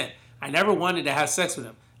consent. I never wanted to have sex with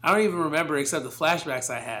him. I don't even remember except the flashbacks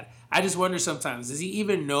I had. I just wonder sometimes, does he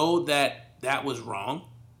even know that was wrong?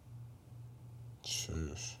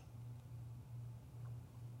 Sheesh.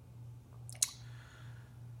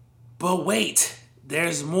 But wait,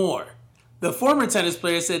 there's more. The former tennis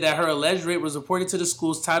player said that her alleged rape was reported to the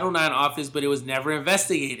school's Title IX office, but it was never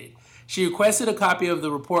investigated. She requested a copy of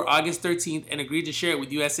the report August 13th and agreed to share it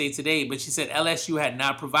with USA Today, but she said LSU had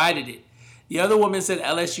not provided it. The other woman said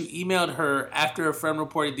LSU emailed her after a friend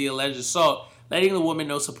reported the alleged assault, letting the woman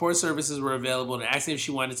know support services were available and asking if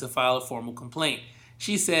she wanted to file a formal complaint.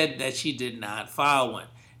 She said that she did not file one.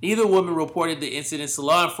 Neither woman reported the incidents to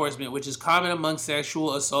law enforcement, which is common among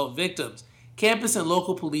sexual assault victims. Campus and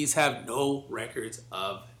local police have no records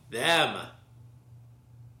of them.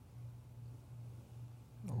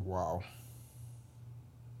 Wow.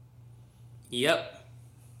 Yep.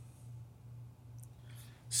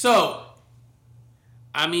 So,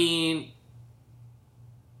 I mean,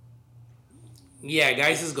 yeah,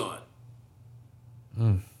 Geis is gone.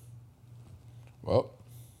 Well.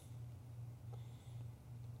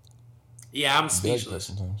 Yeah, I'm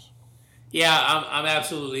speechless. Yeah, I'm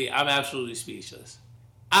absolutely speechless.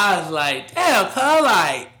 I was like, damn,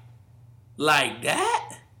 cuz, like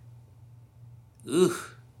that? Oof.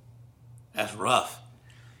 That's rough.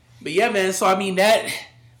 But yeah, man, so I mean that,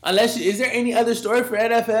 is there any other story for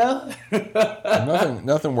NFL?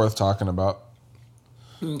 nothing worth talking about.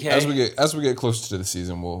 Okay. As we get closer to the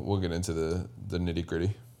season, we'll get into the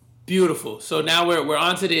nitty-gritty. Beautiful. So now we're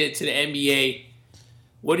on to the NBA.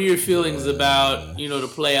 What are your feelings about, the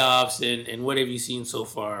playoffs and what have you seen so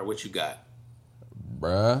far? What you got?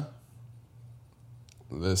 Bruh.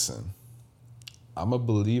 Listen. I'm a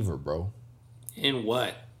believer, bro. In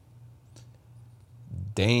what?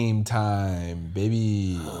 Dame time,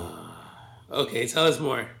 baby. Okay, tell us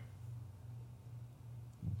more.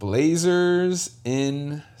 Blazers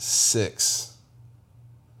in 6.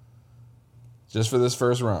 Just for this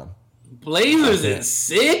first round. Blazers in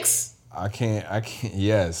 6? I can't,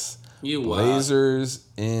 yes. You Blazers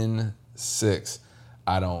in 6.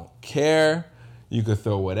 I don't care. You could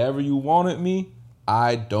throw whatever you want at me.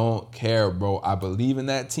 I don't care, bro. I believe in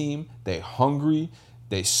that team. They hungry.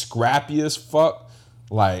 They scrappy as fuck.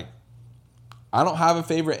 Like, I don't have a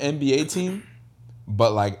favorite NBA team,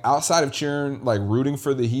 but like outside of cheering, like rooting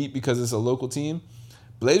for the Heat because it's a local team,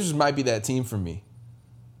 Blazers might be that team for me.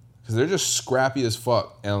 Because they're just scrappy as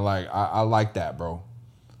fuck. And like, I like that, bro.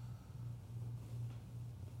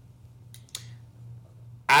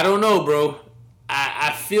 I don't know, bro.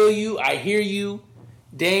 I feel you. I hear you.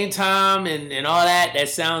 Dame time and all that. That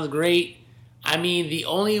sounds great. I mean, the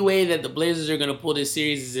only way that the Blazers are going to pull this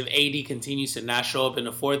series is if AD continues to not show up in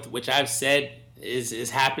the fourth, which I've said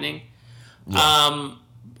is happening. Yeah.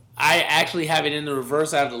 I actually have it in the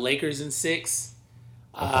reverse. I have the Lakers in 6.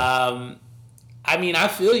 Okay. I mean, I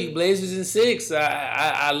feel you. Blazers in 6.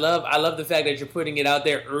 I love the fact that you're putting it out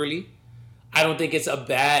there early. I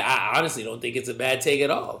honestly don't think it's a bad take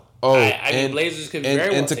at all. Oh, I mean, Blazers could very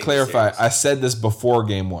well. And to clarify, I said this before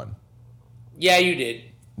Game 1. Yeah, you did.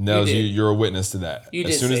 No, you're a witness to that.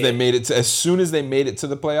 As soon as they made it to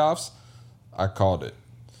the playoffs, I called it.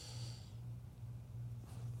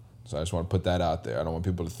 So I just want to put that out there. I don't want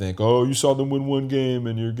people to think, "Oh, you saw them win one game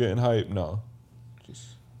and you're getting hyped." No.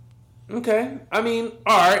 Okay. I mean,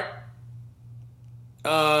 all right.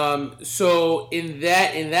 So in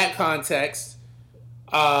that context,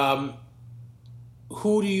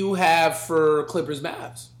 who do you have for Clippers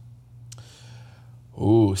Mavs?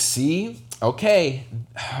 Ooh, see? Okay.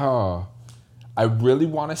 I really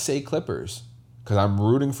want to say Clippers because I'm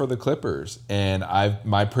rooting for the Clippers. And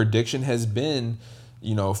my prediction has been,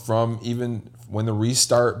 from even when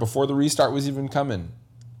before the restart was even coming,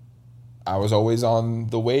 I was always on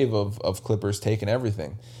the wave of Clippers taking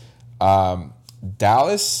everything.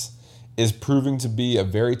 Dallas is proving to be a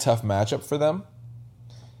very tough matchup for them.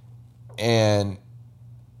 And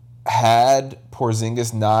had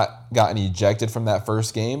Porzingis not gotten ejected from that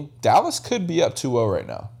first game, Dallas could be up 2-0 right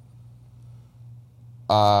now.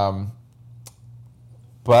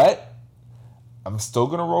 But I'm still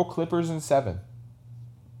going to roll Clippers in 7.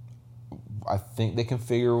 I think they can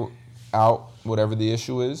figure out whatever the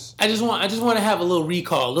issue is. I just want to have a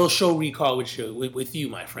little show recall with you,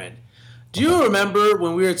 my friend. Do you remember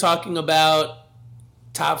when we were talking about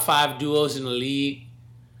top 5 duos in the league.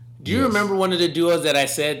 Do you Yes. remember one of the duos that I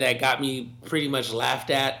said that got me pretty much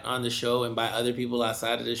laughed at on the show and by other people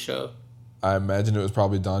outside of the show? I imagine it was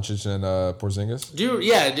probably Doncic and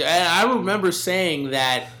Porzingis. I remember saying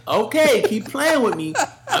that, okay, keep playing with me.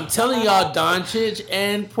 I'm telling y'all, Doncic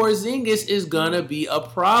and Porzingis is going to be a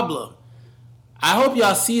problem. I hope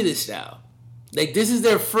y'all see this now. Like, this is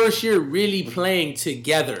their first year really playing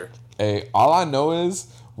together. Hey, all I know is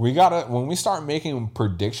when we start making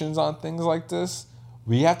predictions on things like this,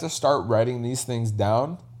 we have to start writing these things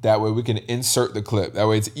down. That way we can insert the clip. That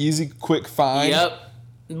way it's easy, quick find. Yep.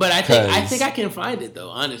 But I think I can find it though.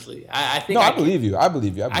 Honestly, I believe you. I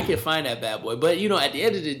believe you. I can find that bad boy. But at the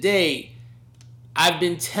end of the day, I've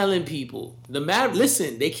been telling people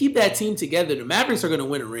listen, they keep that team together. The Mavericks are going to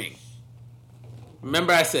win a ring.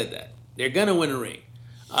 Remember, I said that they're going to win a ring.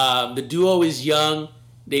 The duo is young.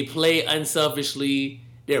 They play unselfishly.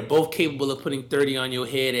 They're both capable of putting 30 on your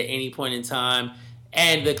head at any point in time.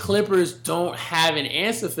 And the Clippers don't have an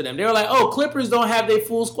answer for them. They were like, oh, Clippers don't have their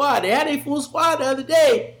full squad. They had a full squad the other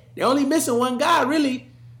day. They're only missing one guy, really.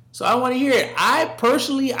 So I want to hear it.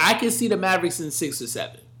 I can see the Mavericks in 6 or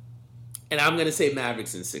 7. And I'm going to say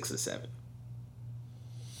Mavericks in 6 or 7.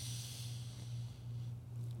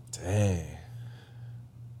 Dang.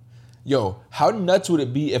 Yo, how nuts would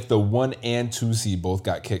it be if the 1 and 2 seed both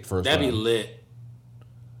got kicked first round? That'd be lit.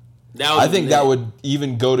 I think that would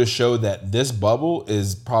even go to show that this bubble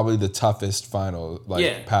is probably the toughest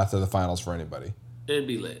path to the finals for anybody. It'd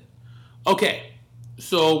be lit. Okay,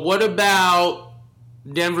 so what about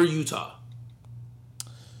Denver, Utah?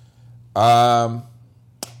 I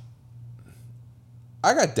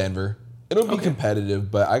got Denver. It'll be competitive,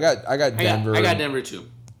 but I got Denver. I got Denver too.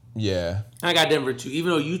 Yeah, I got Denver too.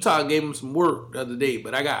 Even though Utah gave them some work the other day,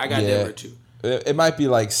 but I got Denver too. It might be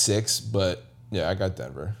like 6, but yeah, I got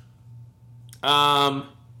Denver.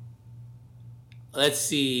 Let's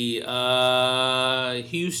see. Houston,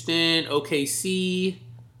 OKC.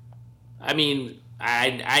 I mean,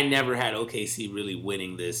 I never had OKC really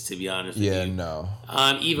winning this, to be honest with you. Yeah, no.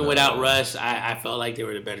 Even without Russ, I felt like they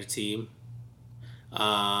were the better team.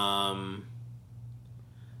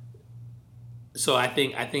 So I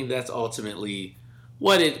think that's ultimately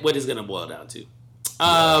what is going to boil down to.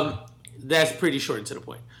 That's pretty short and to the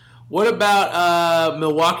point. What about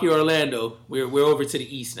Milwaukee, Orlando? We're over to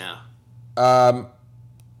the East now.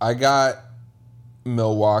 I got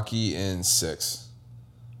Milwaukee in 6.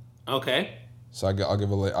 Okay. So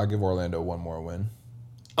I'll give Orlando one more win.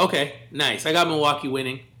 Okay, nice. I got Milwaukee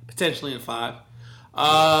winning, potentially in 5.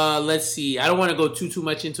 Let's see. I don't want to go too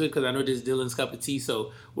much into it because I know this is Dylan's cup of tea,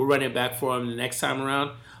 so we'll run it back for him the next time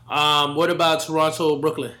around. What about Toronto,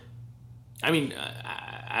 Brooklyn? I mean,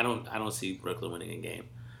 I don't see Brooklyn winning a game.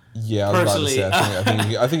 Yeah, I was personally, about to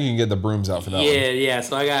say, I think you can get the brooms out for that one. Yeah.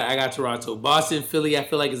 So I got Toronto. Boston, Philly, I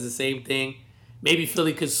feel like it's the same thing. Maybe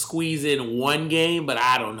Philly could squeeze in one game, but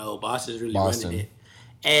I don't know. Boston's really running it.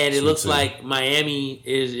 And it looks like Miami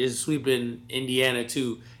is sweeping Indiana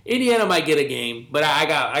too. Indiana might get a game, but I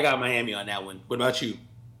got Miami on that one. What about you?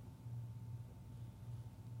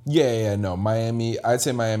 Yeah, no. Miami, I'd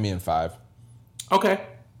say Miami in 5. Okay.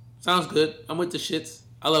 Sounds good. I'm with the shits.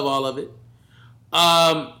 I love all of it.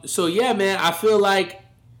 So yeah, man, I feel like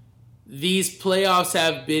these playoffs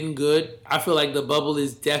have been good. I feel like the bubble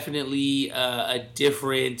is definitely a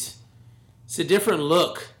different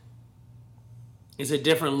look. It's a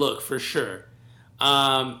different look for sure.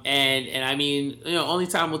 And I mean, only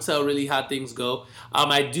time will tell really how things go.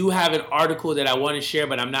 I do have an article that I want to share,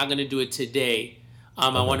 but I'm not going to do it today. I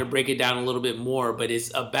want to break it down a little bit more, but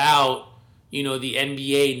it's about, the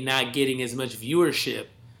NBA not getting as much viewership.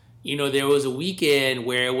 There was a weekend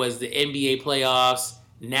where it was the NBA playoffs,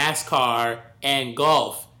 NASCAR, and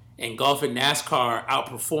golf. And golf and NASCAR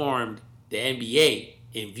outperformed the NBA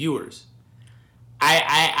in viewers.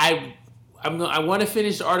 I want to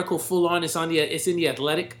finish the article full on. It's in the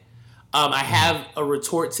Athletic. I have a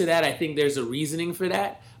retort to that. I think there's a reasoning for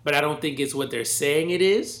that, but I don't think it's what they're saying it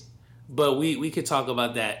is. But we could talk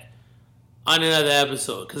about that on another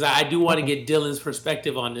episode because I do want to get Dylan's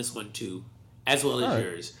perspective on this one too, as well as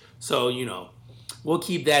yours. So we'll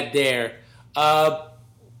keep that there. I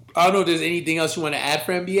don't know if there's anything else you want to add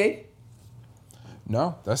for NBA.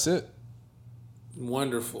 No, that's it.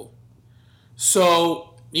 Wonderful.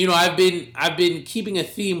 So I've been keeping a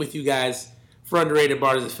theme with you guys for Underrated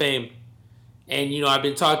Bars of Fame. And, I've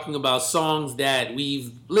been talking about songs that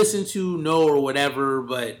we've listened to, know, or whatever,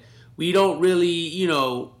 but we don't really,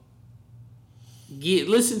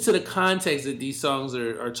 listen to the context that these songs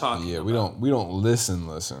are talking about. Yeah, we don't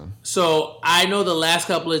listen. So I know the last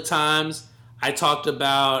couple of times I talked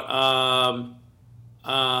about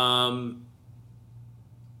the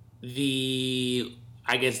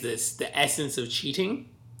essence of cheating.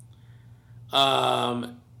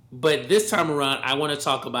 But this time around, I want to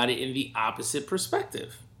talk about it in the opposite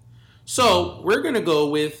perspective. So we're going to go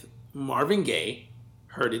with Marvin Gaye,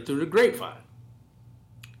 Heard It Through the Grapevine.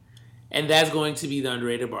 And that's going to be the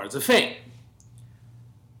underrated bars of fame.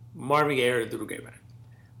 Marvin Gaye, Heard It Through the Grapevine.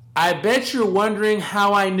 I bet you're wondering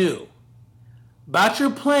how I knew about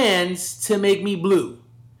your plans to make me blue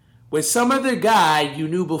with some other guy you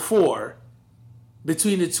knew before.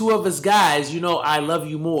 Between the two of us guys, you know I love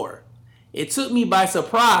you more. It took me by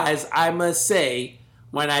surprise, I must say,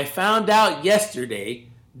 when I found out yesterday.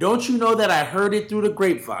 Don't you know that I heard it through the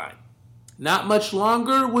grapevine? Not much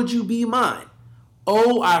longer would you be mine.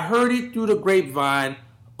 Oh, I heard it through the grapevine.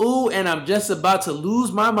 Ooh, and I'm just about to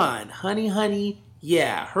lose my mind. Honey, honey,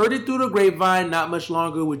 yeah. Heard it through the grapevine. Not much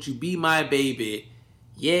longer would you be my baby.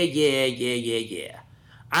 Yeah.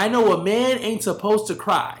 I know a man ain't supposed to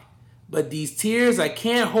cry, but these tears I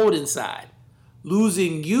can't hold inside.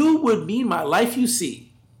 Losing you would mean my life, you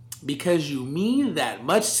see, because you mean that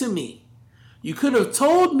much to me. You could have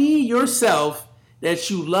told me yourself that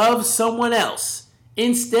you love someone else.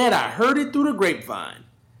 Instead, I heard it through the grapevine.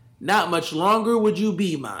 Not much longer would you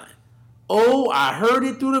be mine. Oh, I heard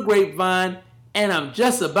it through the grapevine, and I'm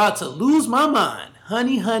just about to lose my mind.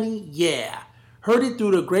 Honey, honey, yeah. Heard it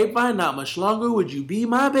through the grapevine, not much longer would you be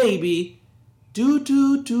my baby. Do.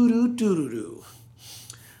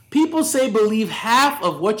 People say believe half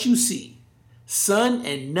of what you see, son,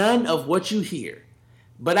 and none of what you hear.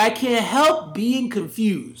 But I can't help being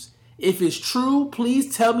confused. If it's true,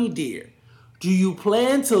 please tell me, dear. Do you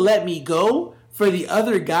plan to let me go for the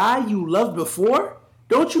other guy you loved before?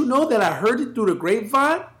 Don't you know that I heard it through the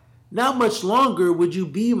grapevine? Not much longer would you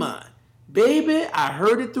be mine. Baby, I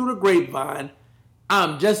heard it through the grapevine.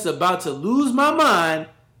 I'm just about to lose my mind.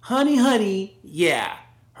 Honey, honey, yeah.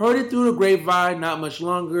 Heard it through the grapevine. Not much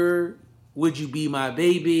longer would you be my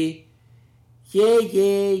baby.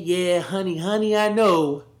 Yeah, honey, honey, I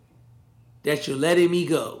know that you're letting me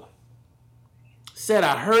go. Said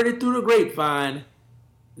I heard it through the grapevine.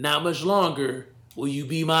 Not much longer will you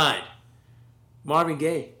be mine. Marvin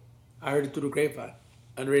Gaye, I heard it through the grapevine.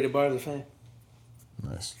 Underrated bars of fame.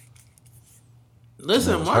 Nice.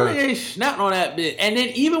 Listen, Marvin Gaye snapped on that bit. And then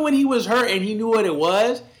even when he was hurt and he knew what it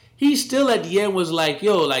was, he still at the end was like,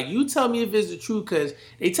 yo, like, you tell me if it's the truth, because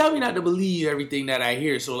they tell me not to believe everything that I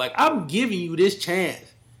hear. So, like, I'm giving you this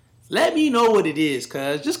chance. Let me know what it is,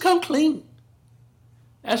 cuz. Just come clean.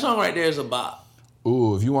 That song right there is a bop.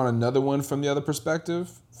 Ooh, if you want another one from the other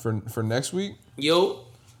perspective for next week. Yo.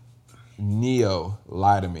 Neo,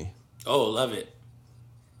 Lie to Me. Oh, love it.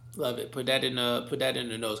 Love it. Put that in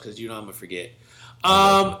the notes, because you know I'm going to forget.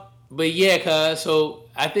 But yeah, cuz, so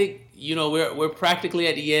I think, you know, we're practically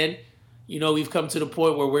at the end. You know, we've come to the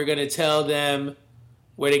point where we're going to tell them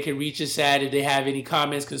where they can reach us at if they have any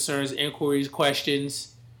comments, concerns, inquiries,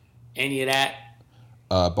 questions, any of that.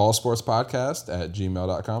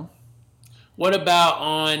 Ballsportspodcast@gmail.com. What about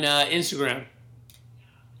on Instagram?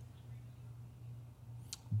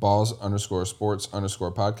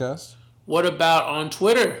 Balls_sports_podcast. What about on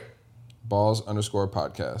Twitter?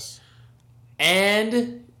 Balls_podcast.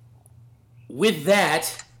 And with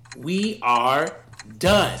that, we are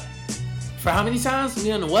done. For how many times?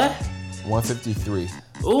 We on the what? 153.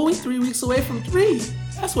 Oh, we 3 weeks away from 3.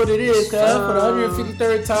 That's what it is, cuz. For the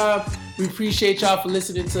 153rd time, we appreciate y'all for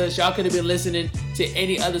listening to us. Y'all could have been listening to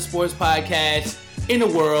any other sports podcast in the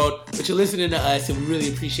world, but you're listening to us, and we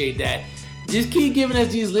really appreciate that. Just keep giving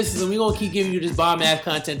us these listens, and we're going to keep giving you this bomb-ass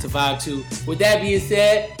content to vibe to. With that being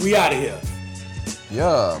said, we out of here.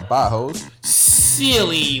 Yeah, bye, hoes.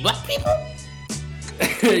 Silly black people.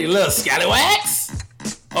 You little scallywags.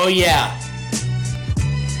 Oh, yeah.